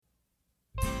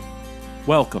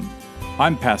Welcome.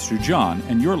 I'm Pastor John,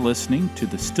 and you're listening to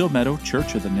the Still Meadow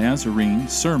Church of the Nazarene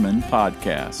Sermon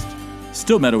Podcast.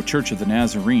 Still Meadow Church of the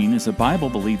Nazarene is a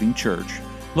Bible-believing church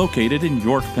located in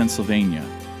York, Pennsylvania.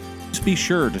 Just be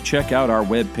sure to check out our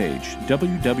webpage,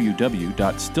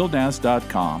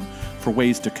 www.stillnaz.com, for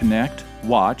ways to connect,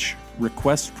 watch,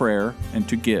 request prayer, and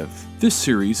to give. This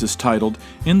series is titled,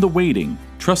 In the Waiting,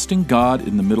 Trusting God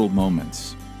in the Middle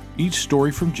Moments. Each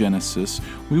story from Genesis,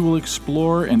 we will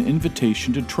explore an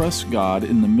invitation to trust God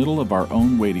in the middle of our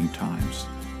own waiting times,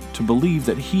 to believe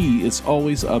that He is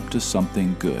always up to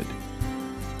something good.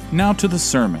 Now to the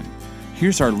sermon.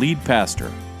 Here's our lead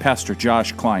pastor, Pastor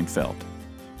Josh Kleinfeld.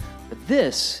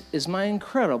 This is my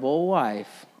incredible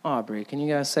wife, Aubrey. Can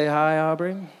you guys say hi,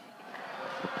 Aubrey?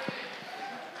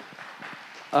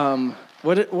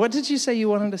 What did you say you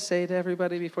wanted to say to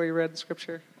everybody before you read the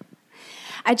scripture?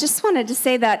 I just wanted to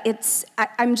say that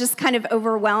I'm just kind of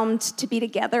overwhelmed to be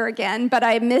together again, but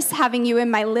I miss having you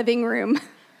in my living room.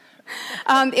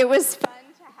 It was fun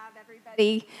to have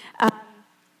everybody.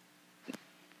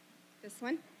 This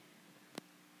one?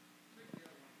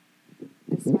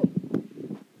 This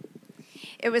one.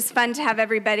 It was fun to have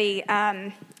everybody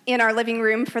in our living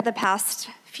room for the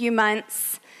past few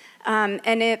months.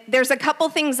 There's a couple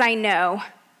things I know.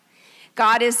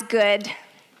 God is good.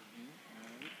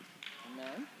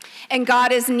 And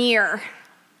God is near.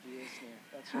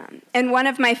 That's right. And one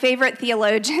of my favorite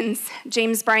theologians,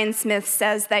 James Bryan Smith,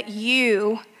 says that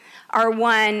you are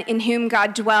one in whom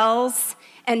God dwells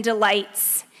and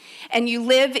delights, and you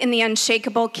live in the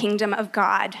unshakable kingdom of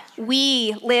God.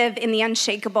 We live in the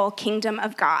unshakable kingdom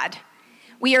of God.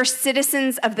 We are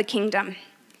citizens of the kingdom,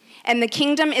 and the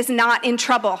kingdom is not in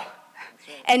trouble,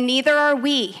 and neither are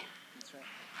we.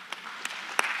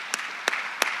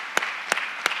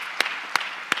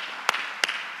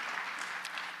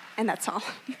 And that's all.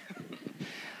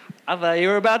 I thought you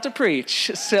were about to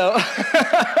preach, so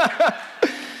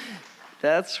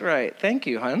that's right. Thank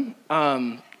you, hon.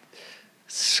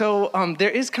 There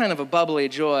is kind of a bubbly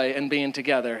joy in being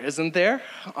together, isn't there?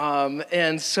 Our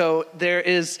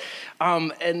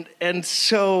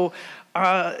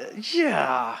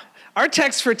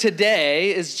text for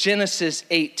today is Genesis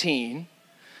 18.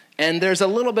 And there's a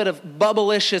little bit of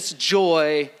bubblicious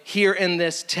joy here in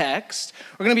this text.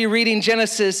 We're going to be reading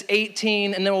Genesis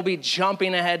 18, and then we'll be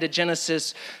jumping ahead to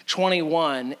Genesis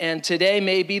 21. And today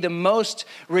may be the most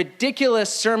ridiculous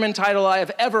sermon title I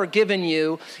have ever given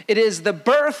you. It is the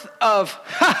birth of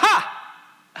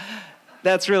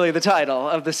That's really the title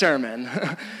of the sermon.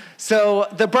 So,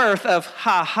 the birth of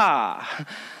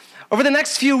Over the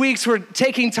next few weeks, we're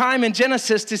taking time in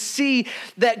Genesis to see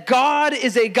that God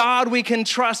is a God we can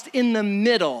trust in the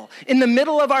middle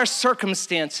of our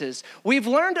circumstances. We've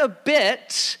learned a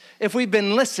bit, if we've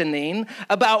been listening,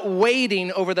 about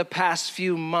waiting over the past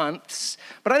few months,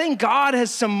 but I think God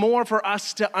has some more for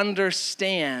us to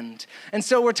understand. And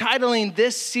so we're titling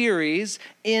this series,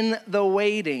 In the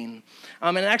Waiting.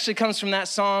 And it actually comes from that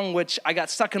song, which I got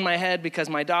stuck in my head because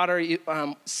my daughter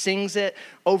sings it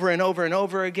over and over and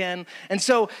over again. And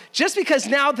so just because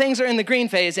now things are in the green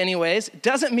phase anyways,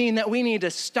 doesn't mean that we need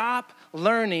to stop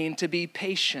learning to be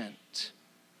patient.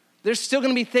 There's still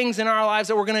going to be things in our lives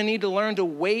that we're going to need to learn to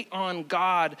wait on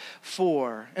God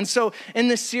for. And so in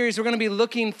this series, we're going to be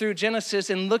looking through Genesis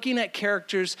and looking at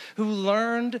characters who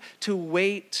learned to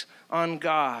wait on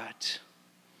God.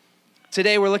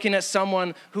 Today, we're looking at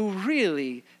someone who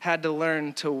really had to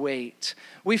learn to wait.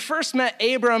 We first met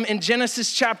Abram in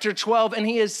Genesis chapter 12, and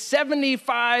he is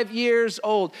 75 years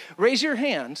old. Raise your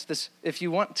hand if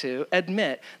you want to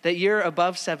admit that you're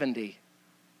above 70.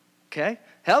 Okay?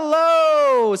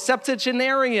 Hello,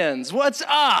 septuagenarians. What's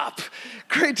up?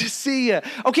 Great to see you.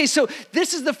 Okay, so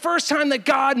this is the first time that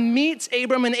God meets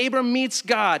Abram and Abram meets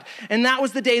God. And that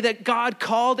was the day that God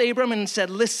called Abram and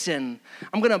said, listen,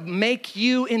 I'm going to make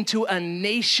you into a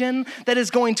nation that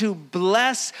is going to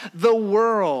bless the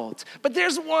world. But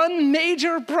there's one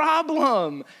major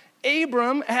problem.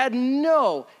 Abram had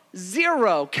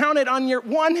zero, count it on your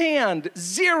one hand,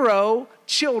 0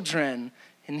 children.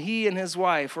 And he and his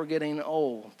wife were getting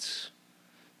old.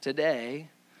 Today,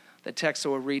 the text that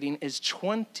we're reading is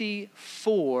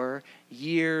 24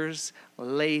 years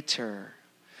later.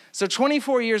 So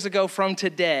 24 years ago from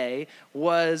today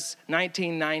was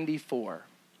 1994.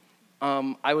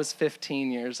 I was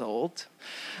 15 years old.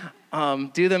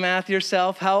 Do the math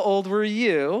yourself. How old were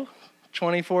you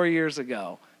 24 years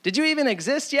ago? Did you even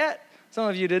exist yet? Some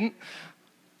of you didn't.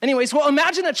 Anyways, well,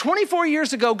 imagine that 24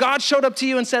 years ago, God showed up to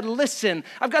you and said, listen,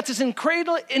 I've got this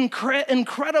incredibly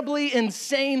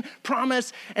insane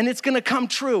promise, and it's going to come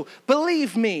true.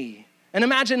 Believe me. And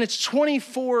imagine it's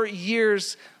 24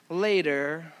 years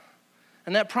later,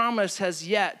 and that promise has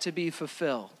yet to be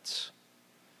fulfilled.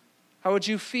 How would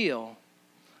you feel?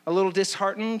 A little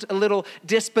disheartened, a little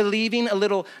disbelieving, a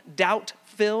little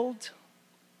doubt-filled?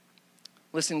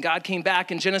 Listen, God came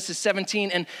back in Genesis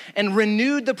 17 and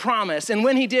renewed the promise. And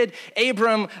when he did,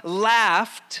 Abram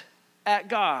laughed at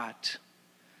God.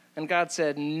 And God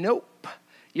said, nope,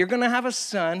 you're going to have a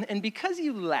son. And because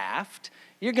you laughed,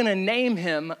 you're going to name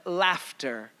him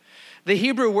Laughter. The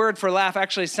Hebrew word for laugh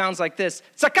actually sounds like this,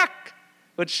 tzakak,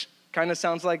 which kind of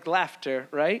sounds like laughter,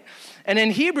 right? And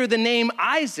in Hebrew, the name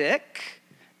Isaac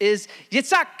is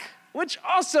Yitzhak, which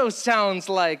also sounds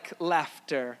like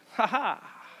laughter. Ha ha.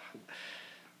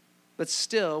 But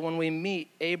still, when we meet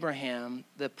Abraham,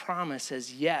 the promise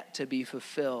has yet to be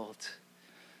fulfilled.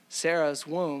 Sarah's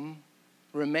womb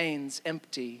remains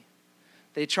empty.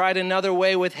 They tried another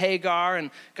way with Hagar, and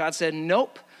God said,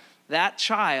 nope, that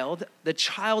child, the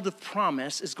child of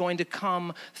promise, is going to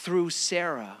come through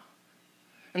Sarah.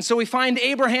 And so we find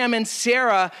Abraham and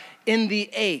Sarah in the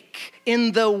ache,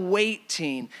 in the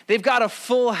waiting. They've got a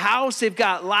full house, they've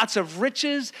got lots of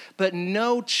riches, but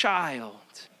no child.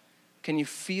 Can you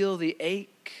feel the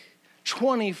ache?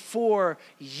 24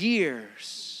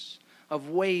 years of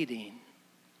waiting.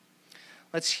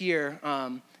 Let's hear,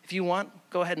 if you want,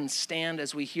 go ahead and stand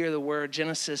as we hear the word,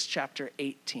 Genesis chapter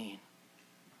 18.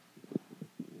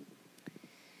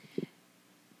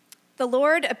 The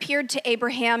Lord appeared to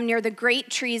Abraham near the great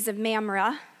trees of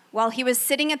Mamre while he was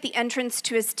sitting at the entrance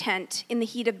to his tent in the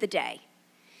heat of the day.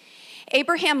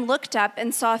 Abraham looked up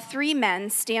and saw 3 men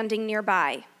standing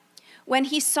nearby. When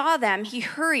he saw them, he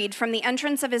hurried from the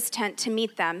entrance of his tent to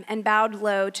meet them and bowed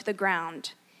low to the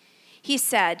ground. He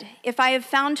said, "If I have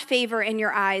found favor in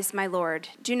your eyes, my Lord,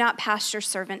 do not pass your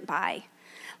servant by.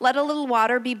 Let a little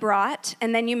water be brought,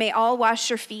 and then you may all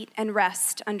wash your feet and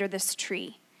rest under this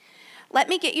tree. Let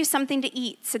me get you something to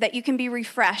eat so that you can be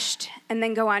refreshed and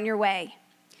then go on your way.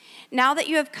 Now that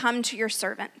you have come to your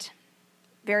servant."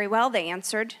 "Very well," they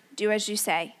answered, "do as you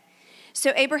say."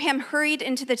 So Abraham hurried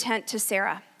into the tent to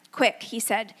Sarah. "Quick," he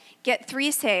said, "get 3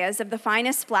 seahs of the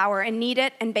finest flour and knead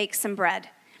it and bake some bread."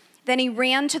 Then he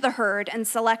ran to the herd and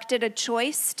selected a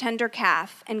choice, tender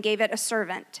calf and gave it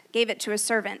to a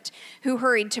servant who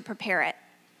hurried to prepare it.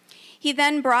 He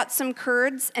then brought some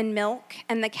curds and milk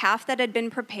and the calf that had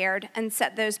been prepared and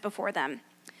set those before them.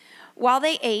 While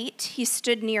they ate, he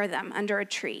stood near them under a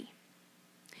tree.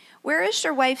 "Where is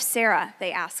your wife Sarah?"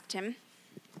 they asked him.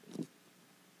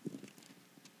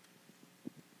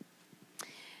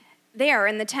 "There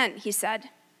in the tent," he said.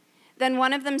 Then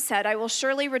one of them said, "I will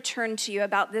surely return to you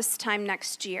about this time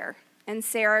next year, and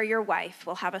Sarah, your wife,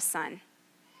 will have a son."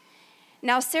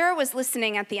 Now Sarah was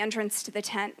listening at the entrance to the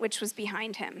tent, which was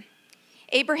behind him.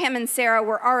 Abraham and Sarah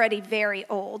were already very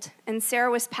old, and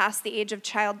Sarah was past the age of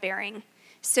childbearing.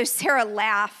 So Sarah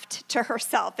laughed to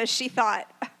herself as she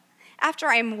thought, "After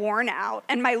I am worn out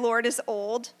and my Lord is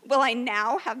old, will I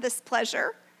now have this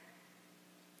pleasure?"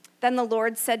 Then the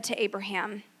Lord said to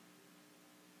Abraham,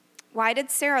 "Why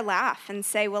did Sarah laugh and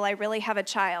say, 'Will I really have a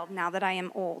child now that I am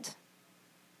old?'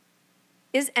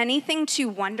 Is anything too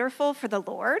wonderful for the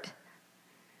Lord?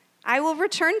 I will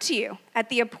return to you at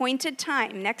the appointed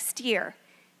time next year,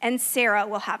 and Sarah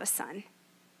will have a son."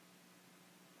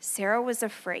 Sarah was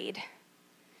afraid.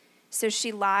 So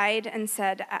she lied and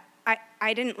said,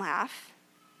 I didn't laugh.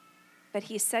 But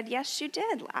he said, "Yes, you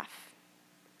did laugh."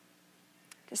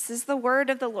 This is the word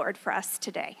of the Lord for us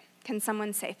today. Can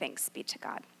someone say thanks be to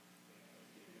God?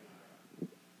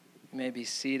 You may be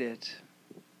seated.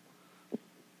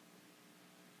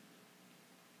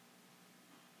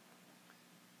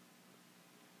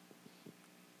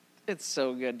 It's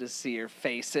so good to see your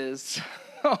faces.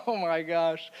 Oh my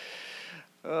gosh.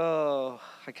 Oh,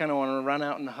 I kind of want to run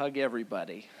out and hug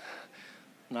everybody.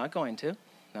 Not going to.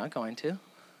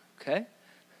 Okay?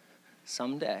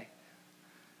 Someday.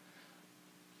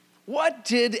 What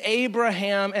did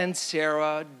Abraham and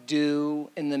Sarah do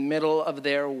in the middle of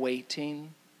their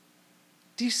waiting?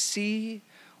 Do you see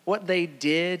what they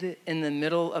did in the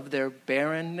middle of their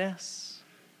barrenness?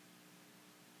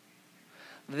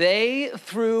 They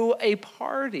threw a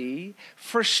party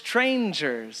for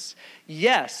strangers.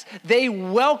 Yes, they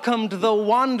welcomed the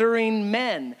wandering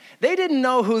men. They didn't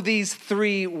know who these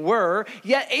 3 were,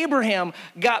 yet Abraham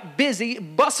got busy,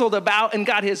 bustled about, and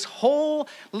got his whole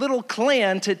little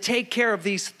clan to take care of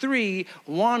these 3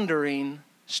 wandering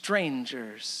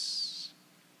strangers.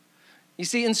 You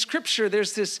see, in Scripture,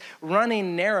 there's this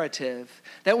running narrative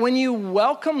that when you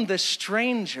welcome the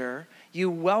stranger, you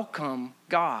welcome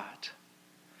God.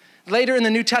 Later in the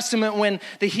New Testament, when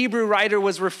the Hebrew writer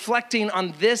was reflecting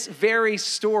on this very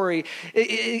story,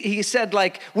 he said,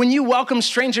 like, when you welcome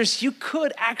strangers, you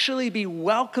could actually be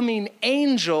welcoming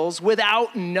angels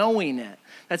without knowing it.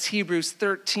 That's Hebrews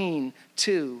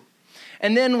 13:2.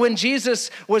 And then when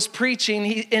Jesus was preaching,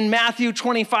 in Matthew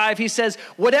 25, he says,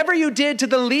 whatever you did to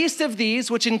the least of these,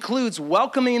 which includes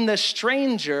welcoming the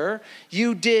stranger,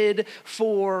 you did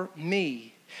for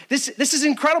me. This is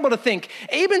incredible to think.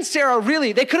 Abe and Sarah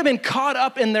really, they could have been caught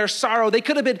up in their sorrow. They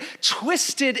could have been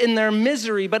twisted in their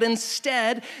misery, but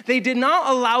instead, they did not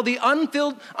allow the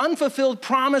unfulfilled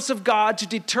promise of God to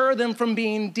deter them from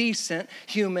being decent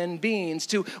human beings,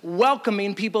 to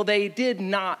welcoming people they did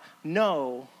not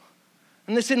know.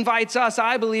 And this invites us,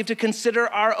 I believe, to consider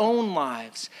our own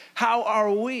lives. How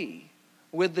are we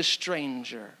with the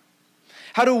stranger?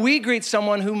 How do we greet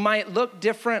someone who might look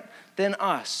different than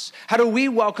us? How do we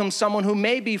welcome someone who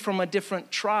may be from a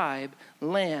different tribe,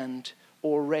 land,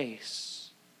 or race?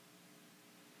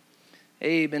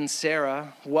 Abe and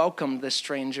Sarah welcomed the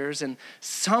strangers, and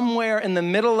somewhere in the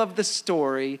middle of the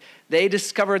story, they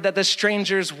discovered that the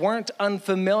strangers weren't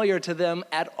unfamiliar to them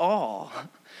at all.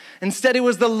 Instead, it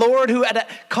was the Lord who had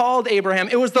called Abraham.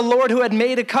 It was the Lord who had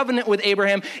made a covenant with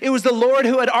Abraham. It was the Lord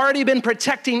who had already been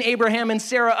protecting Abraham and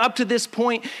Sarah up to this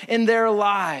point in their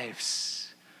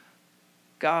lives.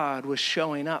 God was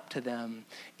showing up to them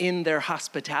in their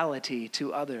hospitality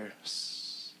to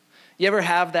others. You ever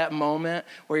have that moment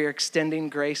where you're extending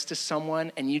grace to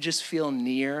someone and you just feel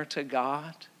near to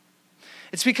God?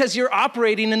 It's because you're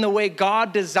operating in the way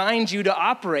God designed you to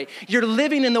operate. You're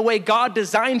living in the way God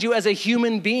designed you as a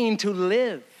human being to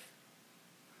live.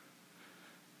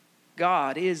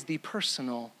 God is the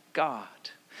personal God.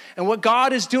 And what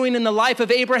God is doing in the life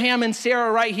of Abraham and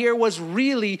Sarah right here was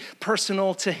really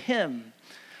personal to him.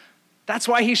 That's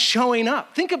why he's showing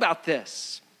up. Think about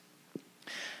this.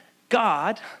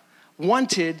 God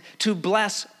wanted to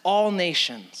bless all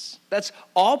nations. That's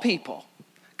all people.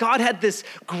 God had this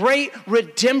great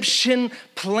redemption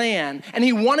plan, and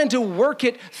he wanted to work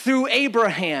it through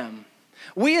Abraham.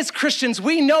 We as Christians,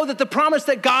 we know that the promise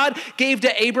that God gave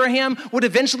to Abraham would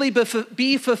eventually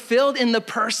be fulfilled in the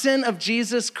person of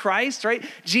Jesus Christ, right?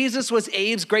 Jesus was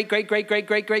Abe's great, fill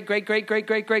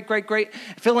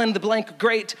in the blank,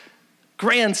 great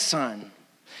grandson.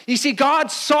 You see,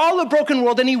 God saw the broken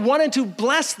world and he wanted to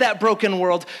bless that broken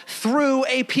world through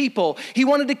a people. He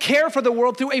wanted to care for the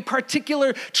world through a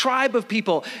particular tribe of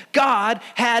people. God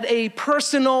had a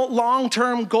personal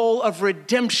long-term goal of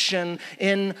redemption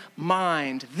in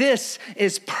mind. This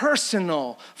is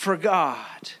personal for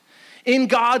God. In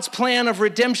God's plan of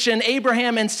redemption,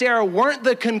 Abraham and Sarah weren't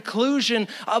the conclusion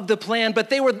of the plan, but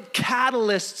they were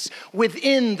catalysts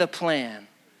within the plan.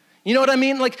 You know what I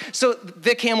mean? So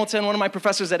Vic Hamilton, one of my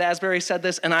professors at Asbury, said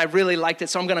this, and I really liked it,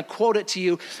 so I'm going to quote it to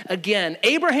you again.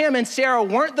 Abraham and Sarah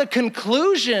weren't the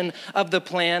conclusion of the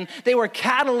plan. They were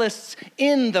catalysts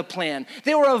in the plan.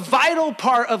 They were a vital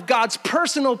part of God's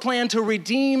personal plan to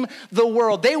redeem the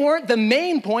world. They weren't the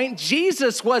main point.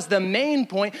 Jesus was the main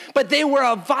point, but they were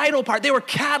a vital part. They were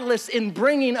catalysts in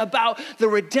bringing about the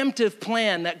redemptive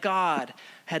plan that God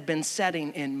had been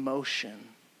setting in motion.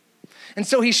 And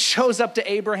so he shows up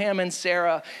to Abraham and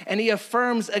Sarah, and he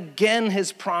affirms again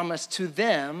his promise to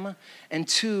them and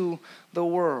to the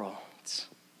world.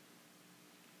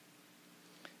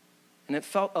 And it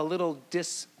felt a little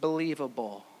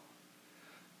disbelievable.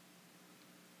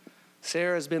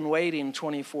 Sarah's been waiting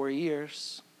 24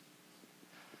 years,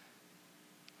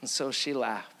 and so she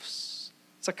laughs.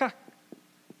 Tzaka.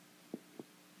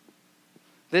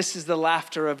 This is the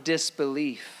laughter of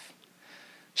disbelief.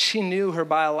 She knew her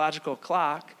biological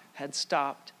clock had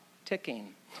stopped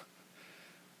ticking.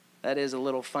 That is a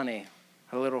little funny,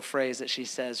 a little phrase that she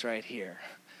says right here.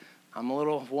 I'm a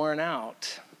little worn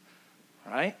out,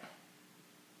 right?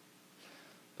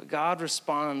 But God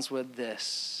responds with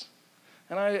this.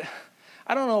 And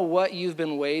I don't know what you've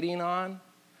been waiting on,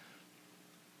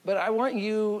 but I want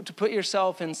you to put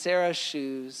yourself in Sarah's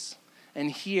shoes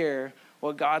and hear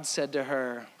what God said to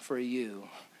her for you.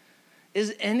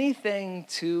 Is anything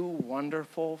too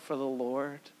wonderful for the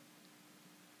Lord?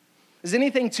 Is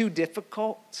anything too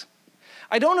difficult?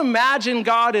 I don't imagine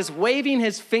God is waving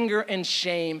his finger in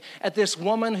shame at this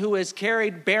woman who has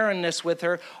carried barrenness with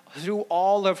her through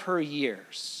all of her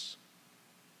years.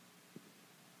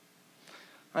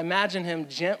 I imagine him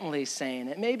gently saying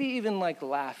it, maybe even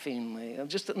laughingly,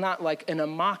 just not in a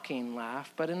mocking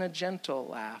laugh, but in a gentle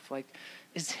laugh.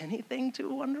 Is anything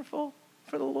too wonderful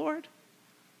for the Lord?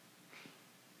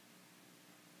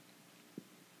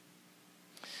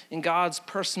 In God's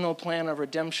personal plan of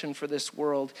redemption for this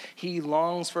world, he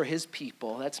longs for his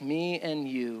people, that's me and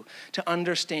you, to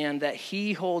understand that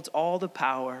he holds all the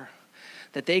power,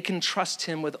 that they can trust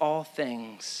him with all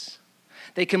things.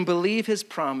 They can believe his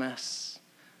promise.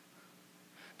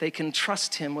 They can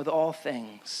trust him with all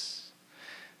things.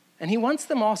 And he wants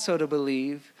them also to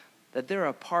believe that they're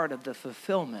a part of the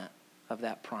fulfillment of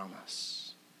that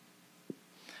promise.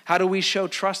 How do we show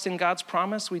trust in God's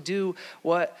promise? We do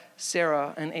what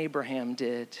Sarah and Abraham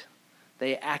did.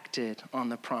 They acted on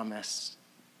the promise.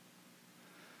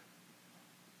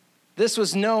 This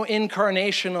was no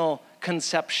incarnational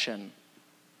conception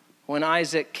when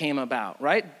Isaac came about,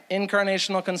 right?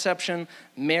 Incarnational conception,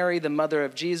 Mary, the mother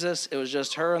of Jesus, it was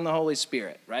just her and the Holy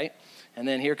Spirit, right? And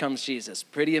then here comes Jesus.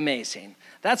 Pretty amazing.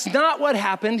 That's not what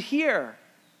happened here.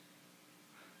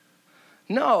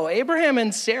 No, Abraham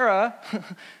and Sarah,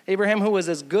 Abraham who was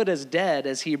as good as dead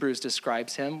as Hebrews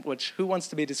describes him, which who wants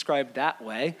to be described that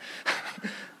way?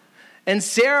 And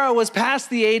Sarah was past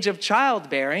the age of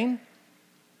childbearing.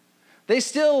 They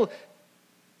still,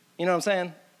 you know what I'm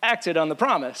saying, acted on the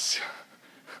promise.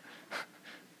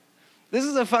 This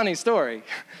is a funny story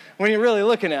when you're really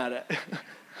looking at it.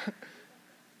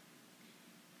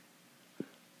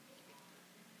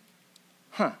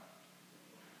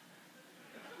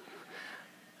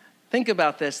 Think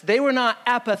about this. They were not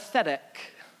apathetic.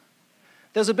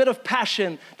 There's a bit of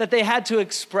passion that they had to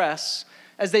express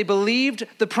as they believed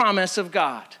the promise of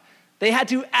God. They had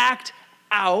to act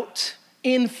out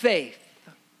in faith.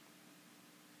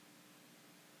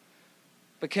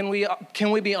 But can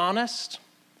we be honest?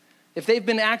 If they've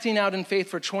been acting out in faith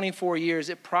for 24 years,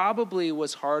 it probably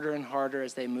was harder and harder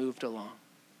as they moved along.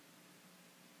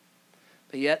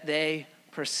 But yet they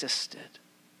persisted.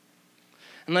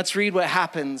 And let's read what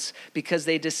happens because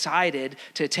they decided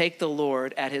to take the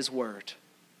Lord at his word.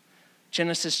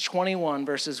 Genesis 21,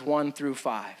 verses 1 through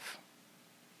 5.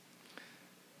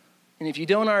 And if you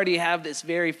don't already have this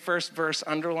very first verse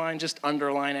underlined, just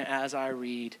underline it as I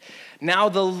read. Now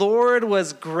the Lord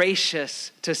was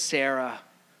gracious to Sarah,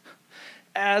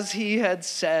 as he had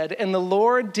said, and the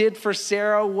Lord did for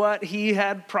Sarah what he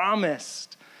had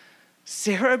promised.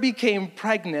 Sarah became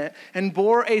pregnant and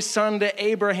bore a son to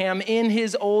Abraham in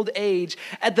his old age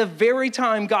at the very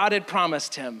time God had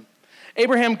promised him.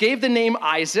 Abraham gave the name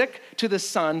Isaac to the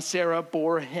son Sarah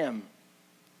bore him.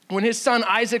 When his son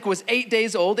Isaac was 8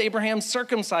 days old, Abraham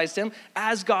circumcised him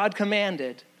as God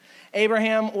commanded.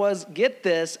 Abraham was, get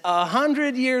this,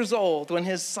 100 years old when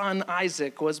his son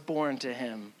Isaac was born to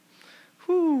him.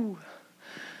 Whew.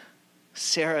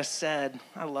 Sarah said,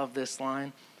 I love this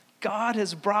line, God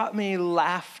has brought me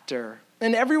laughter,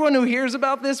 and everyone who hears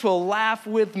about this will laugh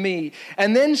with me.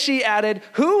 And then she added,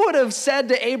 who would have said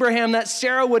to Abraham that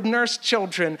Sarah would nurse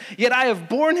children? Yet I have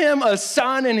borne him a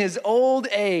son in his old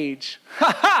age.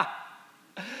 Ha ha!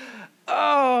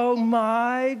 Oh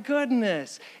my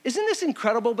goodness. Isn't this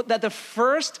incredible that the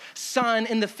first son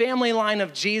in the family line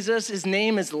of Jesus, his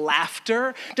name is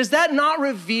Laughter? Does that not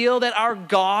reveal that our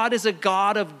God is a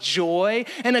God of joy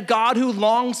and a God who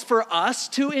longs for us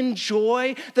to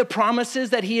enjoy the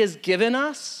promises that he has given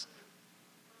us?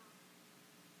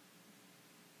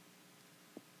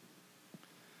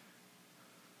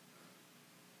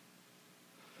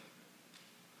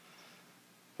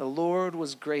 The Lord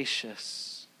was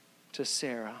gracious to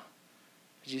Sarah.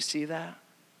 Did you see that?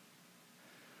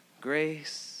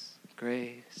 Grace,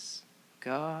 grace,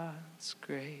 God's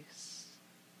grace.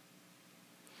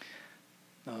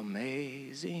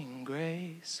 Amazing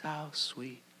grace, how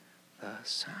sweet the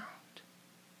sound.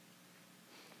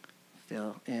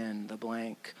 Fill in the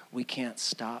blank. We can't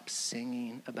stop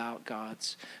singing about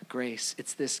God's grace.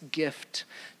 It's this gift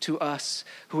to us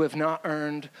who have not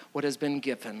earned what has been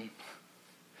given.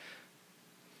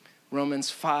 Romans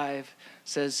 5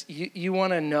 says, you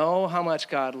want to know how much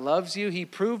God loves you? He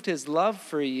proved his love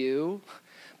for you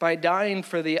by dying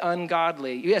for the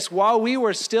ungodly. Yes, while we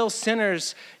were still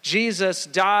sinners, Jesus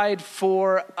died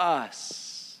for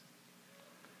us.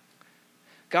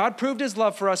 God proved his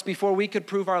love for us before we could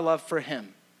prove our love for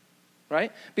him,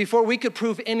 right? Before we could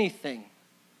prove anything.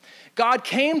 God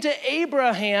came to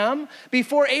Abraham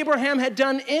before Abraham had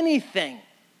done anything.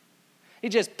 He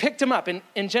just picked him up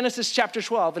in Genesis chapter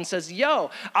 12 and says,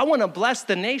 I want to bless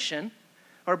the nation,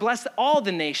 or bless all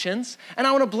the nations, and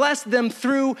I want to bless them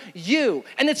through you.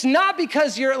 And it's not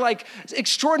because you're like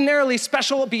extraordinarily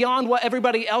special beyond what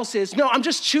everybody else is. No, I'm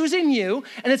just choosing you,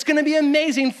 and it's going to be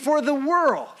amazing for the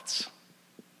world.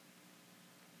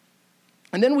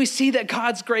 And then we see that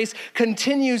God's grace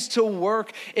continues to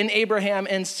work in Abraham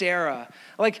and Sarah.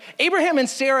 Like Abraham and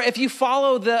Sarah, if you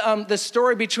follow the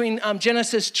story between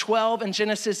Genesis 12 and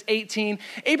Genesis 18,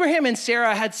 Abraham and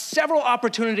Sarah had several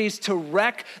opportunities to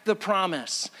wreck the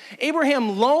promise.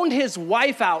 Abraham loaned his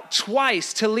wife out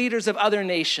twice to leaders of other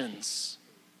nations.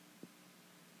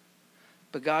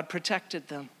 But God protected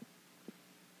them.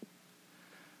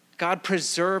 God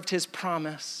preserved his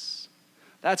promise.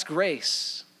 That's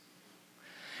grace.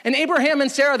 And Abraham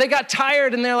and Sarah, they got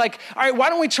tired and they're like, all right, why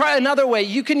don't we try another way?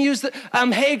 You can use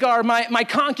Hagar, my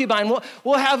concubine.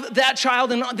 We'll have that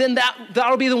child and then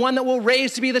that'll be the one that we'll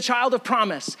raise to be the child of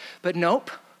promise. But nope.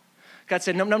 God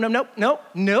said,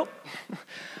 nope.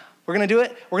 We're gonna do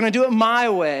it. We're gonna do it my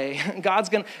way.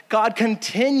 God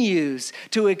continues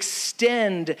to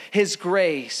extend his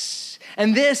grace.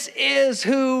 And this is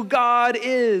who God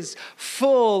is,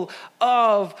 full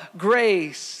of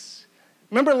grace.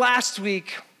 Remember last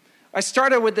week, I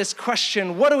started with this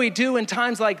question, what do we do in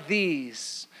times like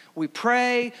these? We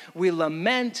pray, we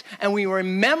lament, and we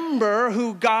remember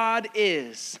who God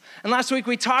is. And last week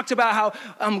we talked about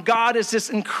how God is this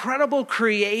incredible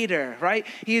creator, right?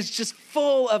 He is just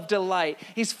full of delight.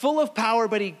 He's full of power,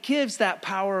 but he gives that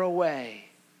power away.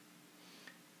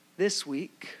 This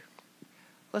week,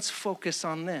 let's focus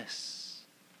on this.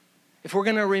 If we're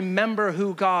gonna remember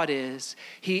who God is,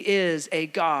 he is a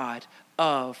God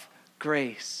of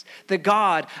grace, the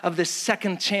God of the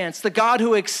second chance, the God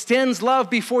who extends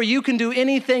love before you can do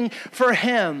anything for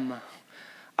him.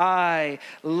 I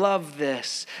love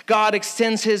this. God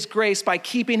extends his grace by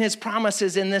keeping his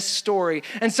promises in this story.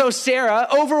 And so Sarah,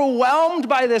 overwhelmed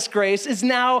by this grace, is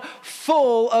now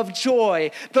full of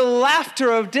joy. The laughter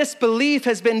of disbelief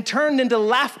has been turned into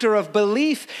laughter of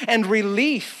belief and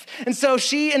relief. And so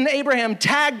she and Abraham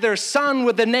tagged their son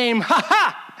with the name,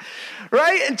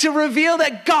 right? And to reveal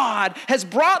that God has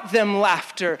brought them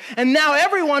laughter. And now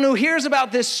everyone who hears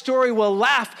about this story will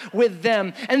laugh with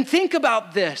them. And think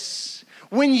about this.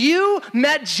 When you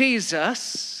met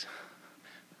Jesus,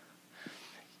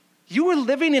 you were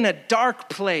living in a dark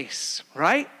place,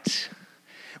 right?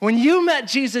 When you met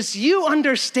Jesus, you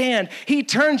understand he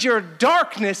turns your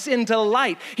darkness into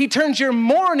light. He turns your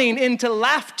mourning into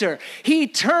laughter. He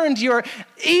turned your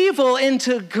evil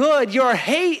into good, your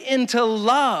hate into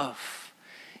love.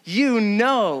 You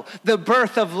know the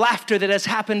birth of laughter that has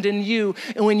happened in you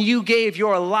when you gave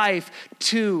your life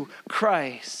to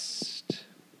Christ.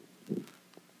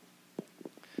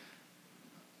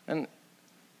 And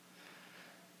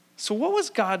so what was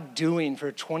God doing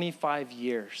for 25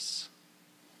 years?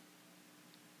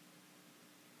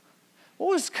 What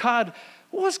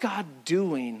was God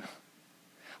doing?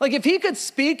 Like if he could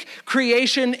speak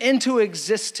creation into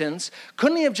existence,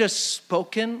 couldn't he have just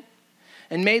spoken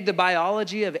and made the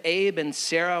biology of Abe and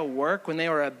Sarah work when they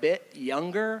were a bit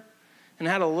younger and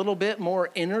had a little bit more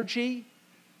energy?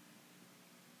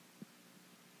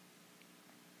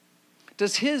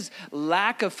 Does his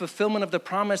lack of fulfillment of the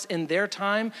promise in their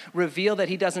time reveal that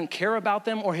he doesn't care about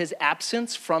them or his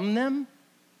absence from them?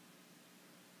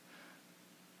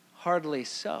 Hardly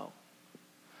so.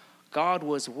 God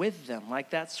was with them,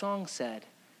 like that song said.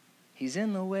 He's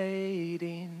in the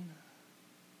waiting.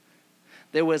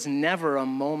 There was never a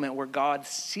moment where God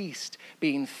ceased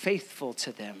being faithful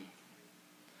to them.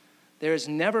 There has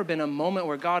never been a moment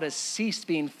where God has ceased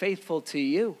being faithful to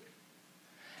you.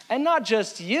 And not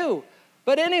just you,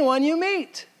 but anyone you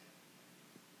meet.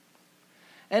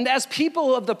 And as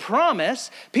people of the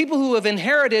promise, people who have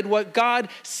inherited what God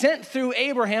sent through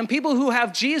Abraham, people who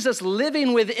have Jesus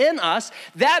living within us,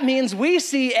 that means we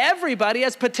see everybody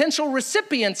as potential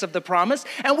recipients of the promise,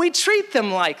 and we treat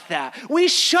them like that. We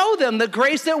show them the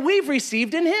grace that we've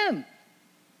received in him.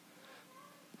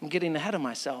 I'm getting ahead of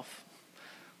myself.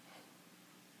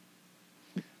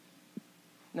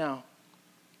 Now,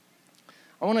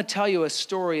 I want to tell you a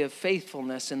story of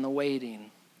faithfulness in the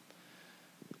waiting.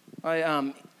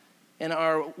 In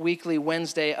our weekly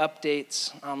Wednesday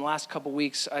updates, last couple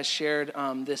weeks, I shared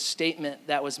this statement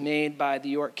that was made by the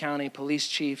York County Police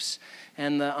Chiefs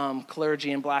and the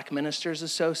Clergy and Black Ministers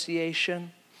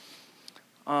Association.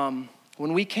 When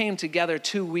we came together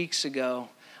 2 weeks ago,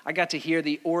 I got to hear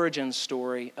the origin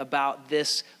story about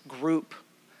this group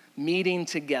meeting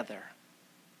together.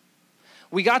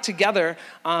 We got together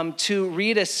to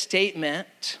read a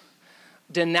statement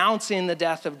denouncing the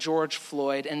death of George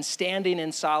Floyd and standing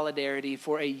in solidarity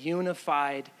for a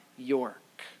unified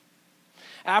York.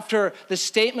 After the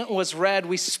statement was read,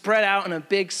 we spread out in a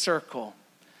big circle.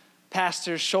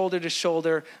 Pastors shoulder to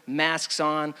shoulder, masks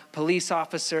on, police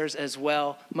officers as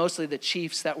well, mostly the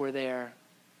chiefs that were there.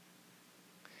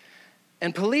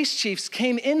 And police chiefs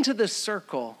came into the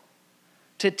circle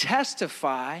to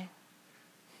testify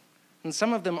and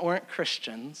some of them weren't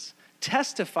Christians,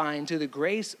 testifying to the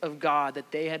grace of God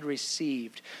that they had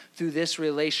received through this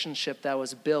relationship that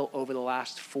was built over the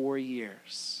last 4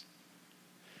 years.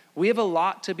 We have a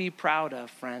lot to be proud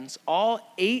of, friends. All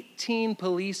 18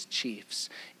 police chiefs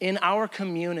in our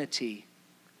community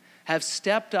have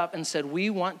stepped up and said, we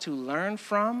want to learn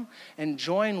from and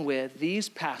join with these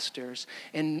pastors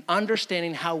in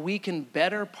understanding how we can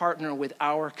better partner with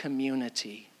our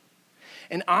community.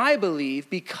 And I believe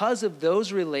because of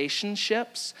those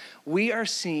relationships, we are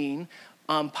seeing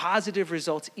positive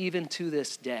results even to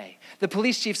this day. The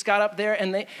police chiefs got up there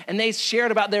and they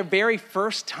shared about their very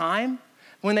first time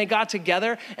when they got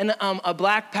together, and a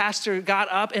black pastor got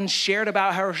up and shared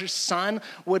about how her son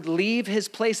would leave his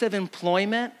place of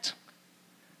employment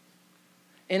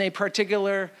in a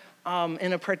particular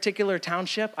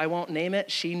township. I won't name it.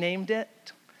 She named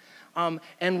it.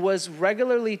 And was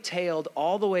regularly tailed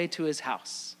all the way to his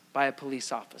house by a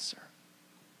police officer.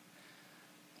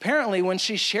 Apparently, when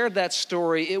she shared that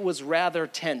story, it was rather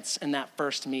tense in that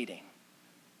first meeting.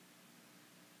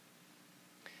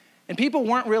 And people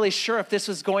weren't really sure if this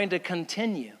was going to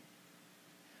continue.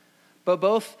 But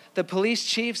both the police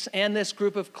chiefs and this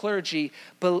group of clergy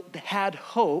had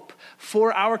hope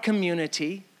for our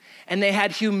community, and they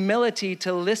had humility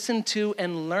to listen to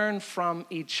and learn from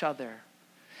each other.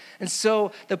 And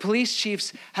so the police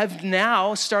chiefs have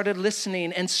now started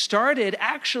listening and started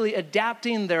actually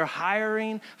adapting their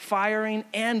hiring, firing,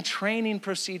 and training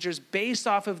procedures based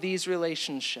off of these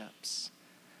relationships.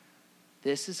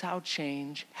 This is how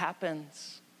change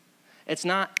happens. It's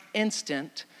not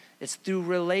instant. It's through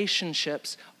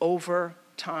relationships over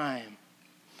time.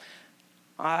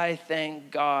 I thank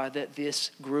God that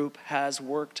this group has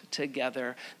worked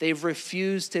together. They've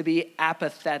refused to be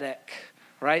apathetic,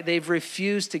 right? They've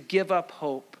refused to give up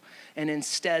hope and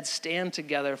instead stand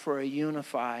together for a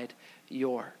unified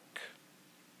York.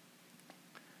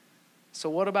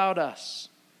 So what about us?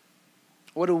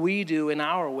 What do we do in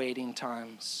our waiting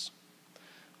times?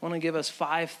 I want to give us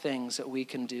 5 things that we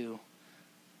can do.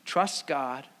 Trust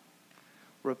God,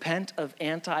 repent of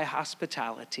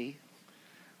anti-hospitality,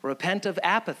 repent of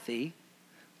apathy,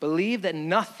 believe that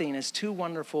nothing is too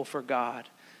wonderful for God,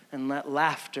 and let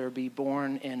laughter be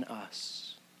born in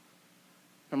us.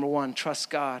 Number 1, trust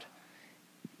God.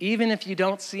 Even if you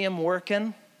don't see him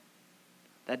working,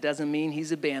 that doesn't mean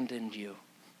he's abandoned you.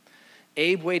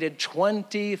 Abe waited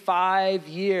 25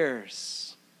 years.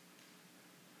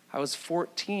 I was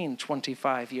 14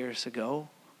 25 years ago.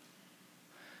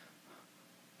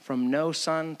 From no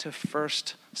son to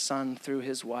first son through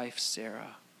his wife,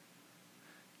 Sarah.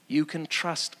 You can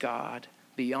trust God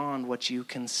beyond what you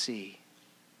can see.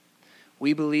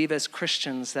 We believe as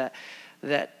Christians that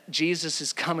Jesus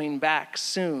is coming back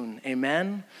soon.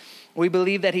 Amen? We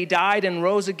believe that he died and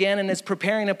rose again and is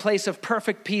preparing a place of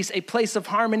perfect peace, a place of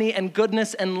harmony and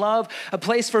goodness and love, a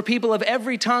place for people of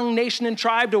every tongue, nation, and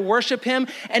tribe to worship him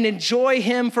and enjoy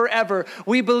him forever.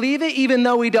 We believe it even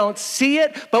though we don't see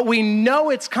it, but we know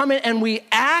it's coming, and we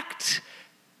act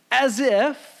as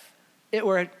if it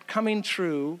were coming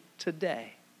true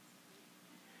today.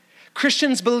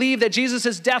 Christians believe that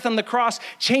Jesus' death on the cross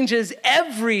changes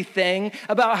everything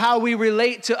about how we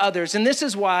relate to others. And this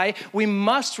is why we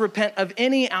must repent of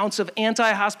any ounce of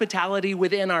anti-hospitality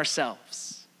within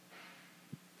ourselves.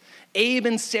 Abe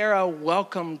and Sarah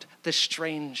welcomed the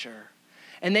stranger,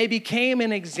 and they became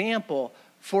an example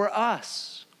for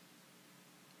us.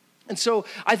 And so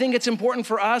I think it's important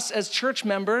for us as church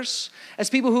members, as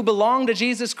people who belong to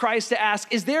Jesus Christ, to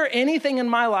ask, is there anything in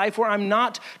my life where I'm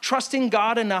not trusting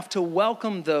God enough to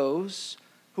welcome those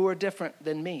who are different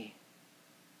than me?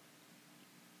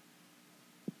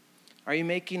 Are you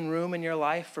making room in your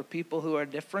life for people who are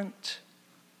different?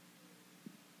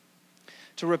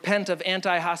 To repent of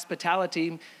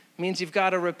anti-hospitality means you've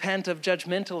got to repent of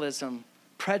judgmentalism,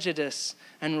 prejudice,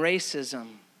 and racism.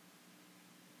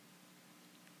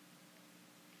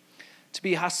 To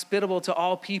be hospitable to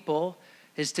all people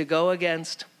is to go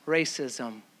against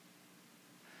racism.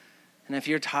 And if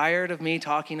you're tired of me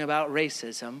talking about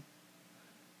racism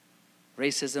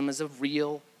is a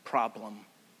real problem.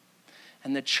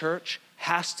 And the church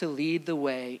has to lead the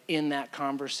way in that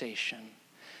conversation.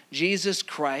 Jesus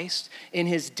Christ, in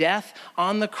his death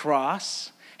on the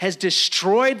cross, has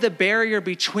destroyed the barrier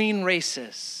between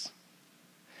races.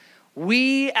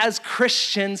 We as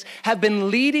Christians have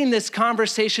been leading this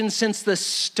conversation since the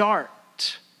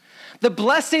start. The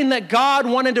blessing that God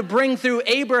wanted to bring through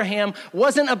Abraham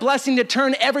wasn't a blessing to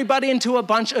turn everybody into a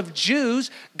bunch of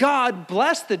Jews. God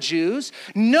blessed the Jews.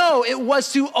 No, it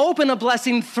was to open a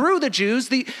blessing through the Jews,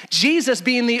 Jesus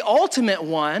being the ultimate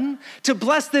one, to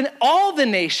bless all the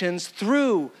nations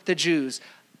through the Jews.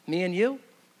 Me and you,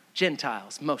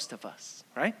 Gentiles, most of us,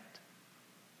 right?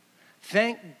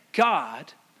 Thank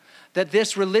God that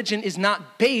this religion is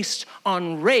not based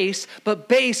on race, but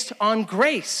based on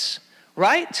grace,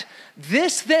 right?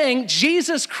 This thing,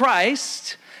 Jesus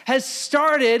Christ, has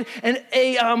started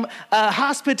a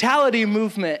hospitality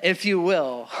movement, if you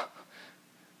will.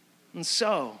 And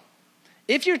so,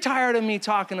 if you're tired of me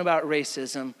talking about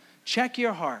racism, check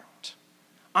your heart.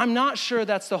 I'm not sure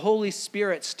that's the Holy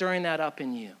Spirit stirring that up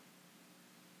in you.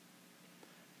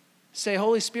 Say,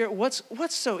 Holy Spirit,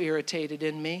 what's so irritated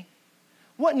in me?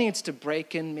 What needs to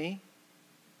break in me?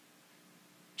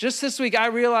 Just this week, I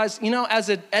realized,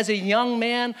 as a young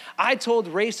man, I told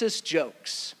racist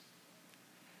jokes.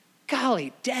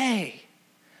 Golly day.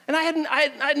 And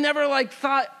I'd never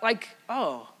thought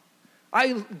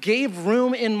I gave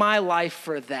room in my life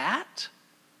for that.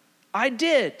 I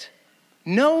did.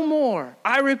 No more.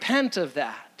 I repent of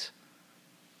that.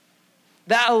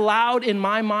 That allowed in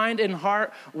my mind and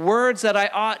heart words that I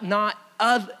ought not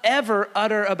ever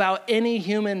utter about any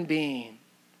human being.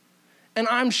 And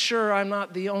I'm sure I'm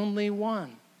not the only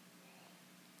one.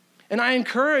 And I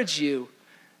encourage you,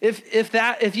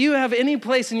 if you have any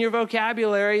place in your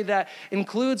vocabulary that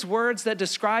includes words that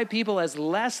describe people as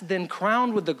less than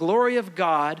crowned with the glory of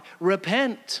God,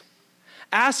 repent.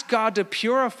 Ask God to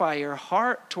purify your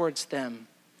heart towards them.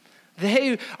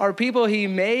 They are people he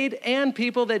made and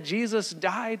people that Jesus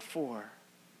died for.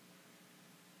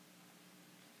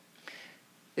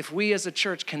 If we as a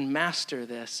church can master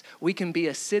this, we can be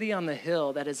a city on the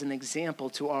hill that is an example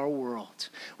to our world.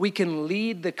 We can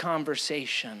lead the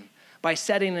conversation by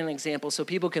setting an example so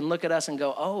people can look at us and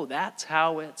go, oh, that's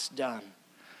how it's done.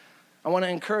 I want to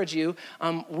encourage you.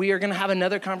 We are going to have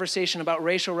another conversation about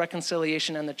racial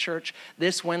reconciliation in the church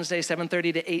this Wednesday,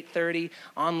 7:30 to 8:30,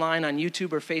 online on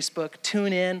YouTube or Facebook.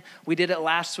 Tune in. We did it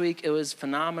last week. It was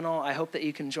phenomenal. I hope that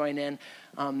you can join in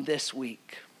this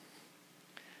week.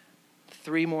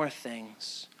 3 more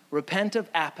things. Repent of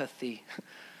apathy.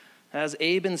 As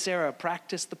Abe and Sarah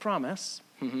practiced the promise,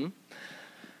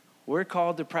 we're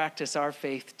called to practice our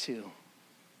faith too.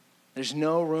 There's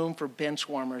no room for bench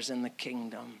warmers in the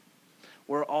kingdom.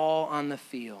 We're all on the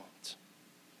field.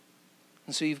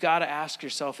 And so you've got to ask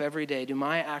yourself every day, do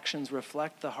my actions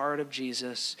reflect the heart of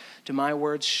Jesus? Do my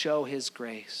words show his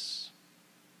grace?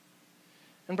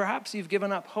 And perhaps you've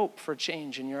given up hope for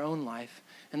change in your own life,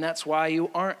 and that's why you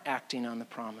aren't acting on the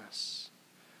promise.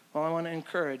 Well, I want to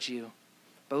encourage you.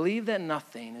 Believe that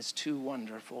nothing is too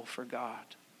wonderful for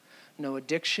God. No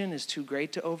addiction is too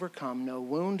great to overcome. No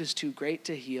wound is too great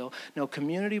to heal. No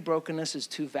community brokenness is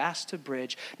too vast to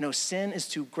bridge. No sin is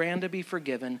too grand to be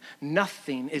forgiven.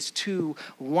 Nothing is too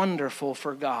wonderful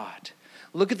for God.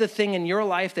 Look at the thing in your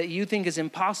life that you think is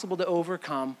impossible to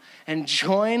overcome and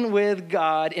join with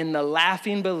God in the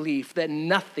laughing belief that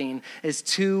nothing is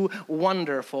too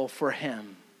wonderful for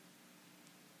him.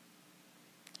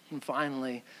 And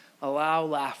finally, allow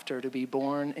laughter to be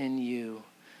born in you.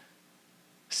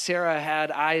 Sarah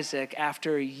had Isaac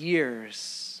after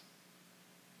years.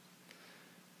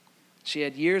 She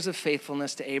had years of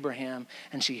faithfulness to Abraham,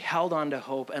 and she held on to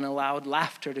hope and allowed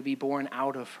laughter to be born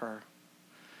out of her.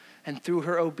 And through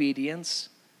her obedience,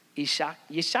 Ishak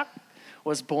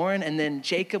was born, and then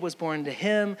Jacob was born to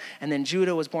him, and then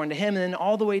Judah was born to him, and then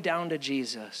all the way down to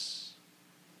Jesus.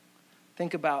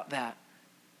 Think about that.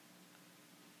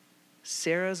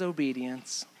 Sarah's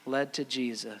obedience led to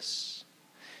Jesus.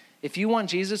 If you want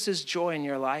Jesus' joy in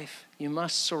your life, you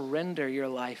must surrender your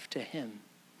life to him.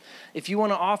 If you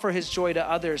want to offer his joy to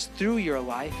others through your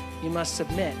life, you must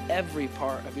submit every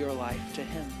part of your life to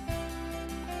him.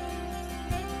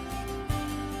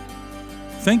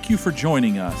 Thank you for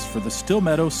joining us for the Still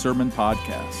Meadow Sermon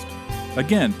Podcast.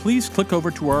 Again, please click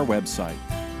over to our website,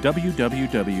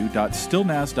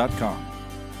 www.stillnaz.com.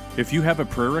 If you have a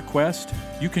prayer request,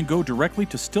 you can go directly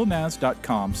to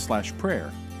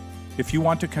stillnaz.com/prayer. If you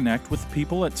want to connect with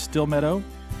people at Still Meadow,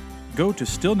 go to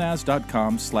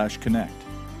stillnaz.com/connect.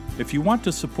 If you want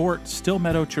to support Still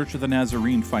Meadow Church of the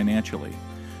Nazarene financially,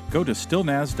 go to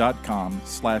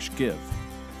stillnaz.com/give.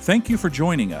 Thank you for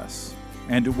joining us,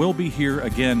 and we'll be here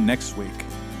again next week.